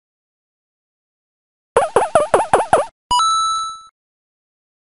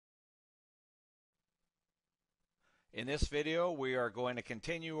In this video, we are going to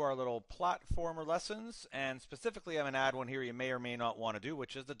continue our little platformer lessons, and specifically I'm going to add one here you may or may not want to do,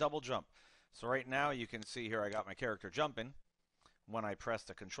 which is the double jump. So right now you can see here I got my character jumping. When I press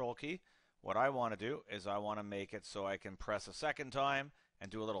the control key, what I want to do is I want to make it so I can press a second time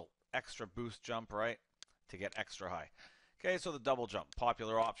and do a little extra boost jump, right, to get extra high. Okay, so the double jump,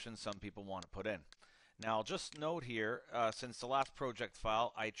 popular option some people want to put in. Now I'll just note here, since the last project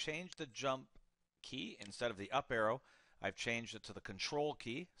file, I changed the jump key. Instead of the up arrow, I've changed it to the control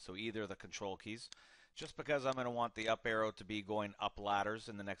key, so either of the control keys, just because I'm going to want the up arrow to be going up ladders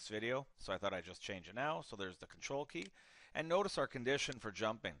in the next video, so I thought I'd just change it now. So there's the control key, and notice our condition for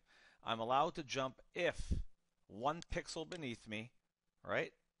jumping. I'm allowed to jump if 1 pixel beneath me,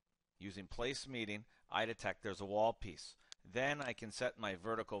 right, using place meeting, I detect there's a wall piece. Then I can set my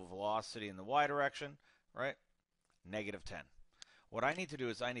vertical velocity in the y direction, right, -10. What I need to do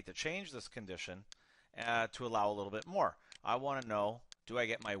is I need to change this condition to allow a little bit more. I want to know, do I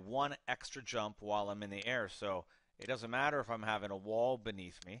get my 1 extra jump while I'm in the air? So it doesn't matter if I'm having a wall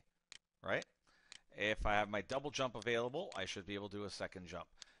beneath me, right? If I have my double jump available, I should be able to do a second jump.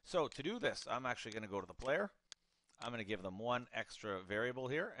 So to do this, I'm actually going to go to the player. I'm going to give them 1 extra variable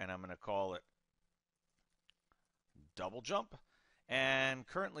here, and I'm going to call it double jump. And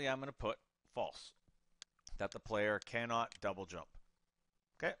currently I'm going to put false, that the player cannot double jump.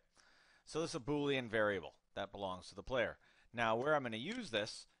 Okay, so this is a Boolean variable that belongs to the player. Now where I'm going to use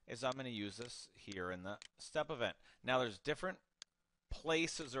this is I'm going to use this here in the step event. Now there's different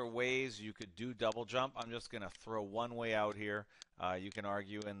places or ways you could do double jump. I'm just going to throw one way out here. You can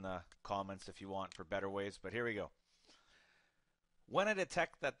argue in the comments if you want for better ways, but here we go. When I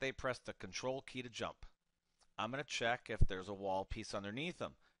detect that they press the control key to jump, I'm going to check if there's a wall piece underneath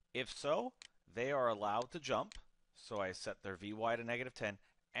them. If so, they are allowed to jump. So I set their VY to -10,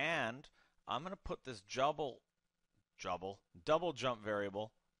 and I'm going to put this double jump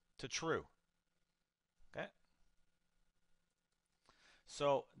variable to true. Okay.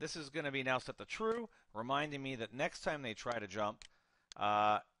 So this is going to be now set to true, reminding me that next time they try to jump,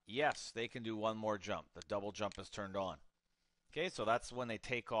 yes, they can do 1 more jump. The double jump is turned on. Okay, so that's when they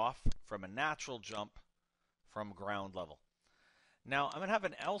take off from a natural jump from ground level. Now I'm going to have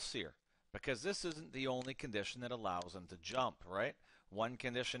an else here, because this isn't the only condition that allows them to jump, right? One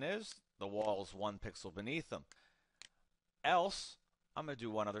condition is the wall is 1 pixel beneath them. Else, I'm going to do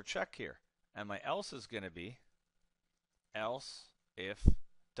one other check here. And my else is going to be else if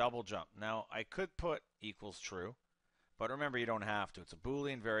double jump. Now, I could put equals true, but remember, you don't have to. It's a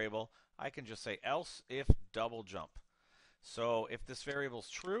Boolean variable. I can just say else if double jump. So if this variable is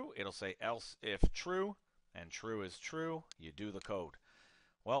true, it'll say else if true, and true is true. You do the code.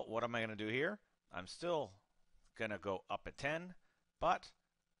 Well, what am I going to do here? I'm still going to go up at 10, but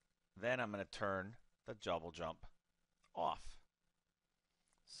then I'm going to turn the double jump off.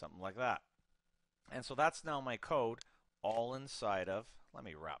 Something like that. And so that's now my code all inside of, let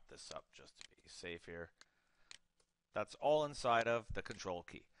me wrap this up just to be safe here. That's all inside of the control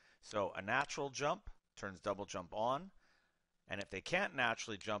key. So a natural jump turns double jump on, and if they can't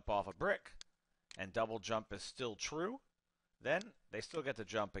naturally jump off a brick and double jump is still true, then they still get to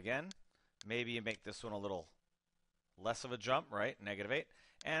jump again. Maybe you make this one a little less of a jump, right? -8.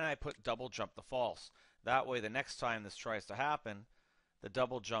 And I put double jump to false. That way the next time this tries to happen, the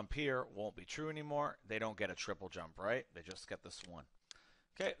double jump here won't be true anymore. They don't get a triple jump, right? They just get this one.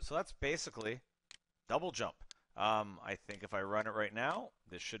 Okay, so that's basically double jump. I think if I run it right now,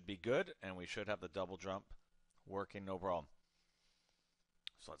 this should be good, and we should have the double jump working no problem.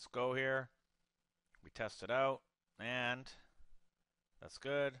 So let's go here. We test it out, and that's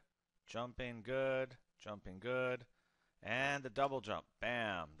good. Jumping good. Jumping good. And the double jump.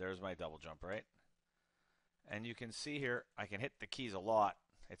 Bam. There's my double jump, right? And you can see here, I can hit the keys a lot.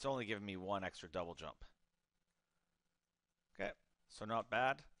 It's only giving me 1 extra double jump. Okay, so not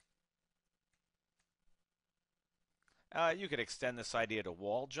bad. You could extend this idea to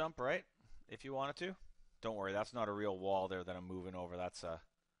wall jump, right? If you wanted to. Don't worry, that's not a real wall there that I'm moving over. That's a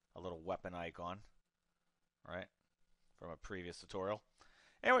little weapon icon, right? From a previous tutorial.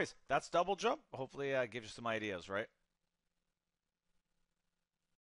 Anyways, that's double jump. Hopefully gives you some ideas, right?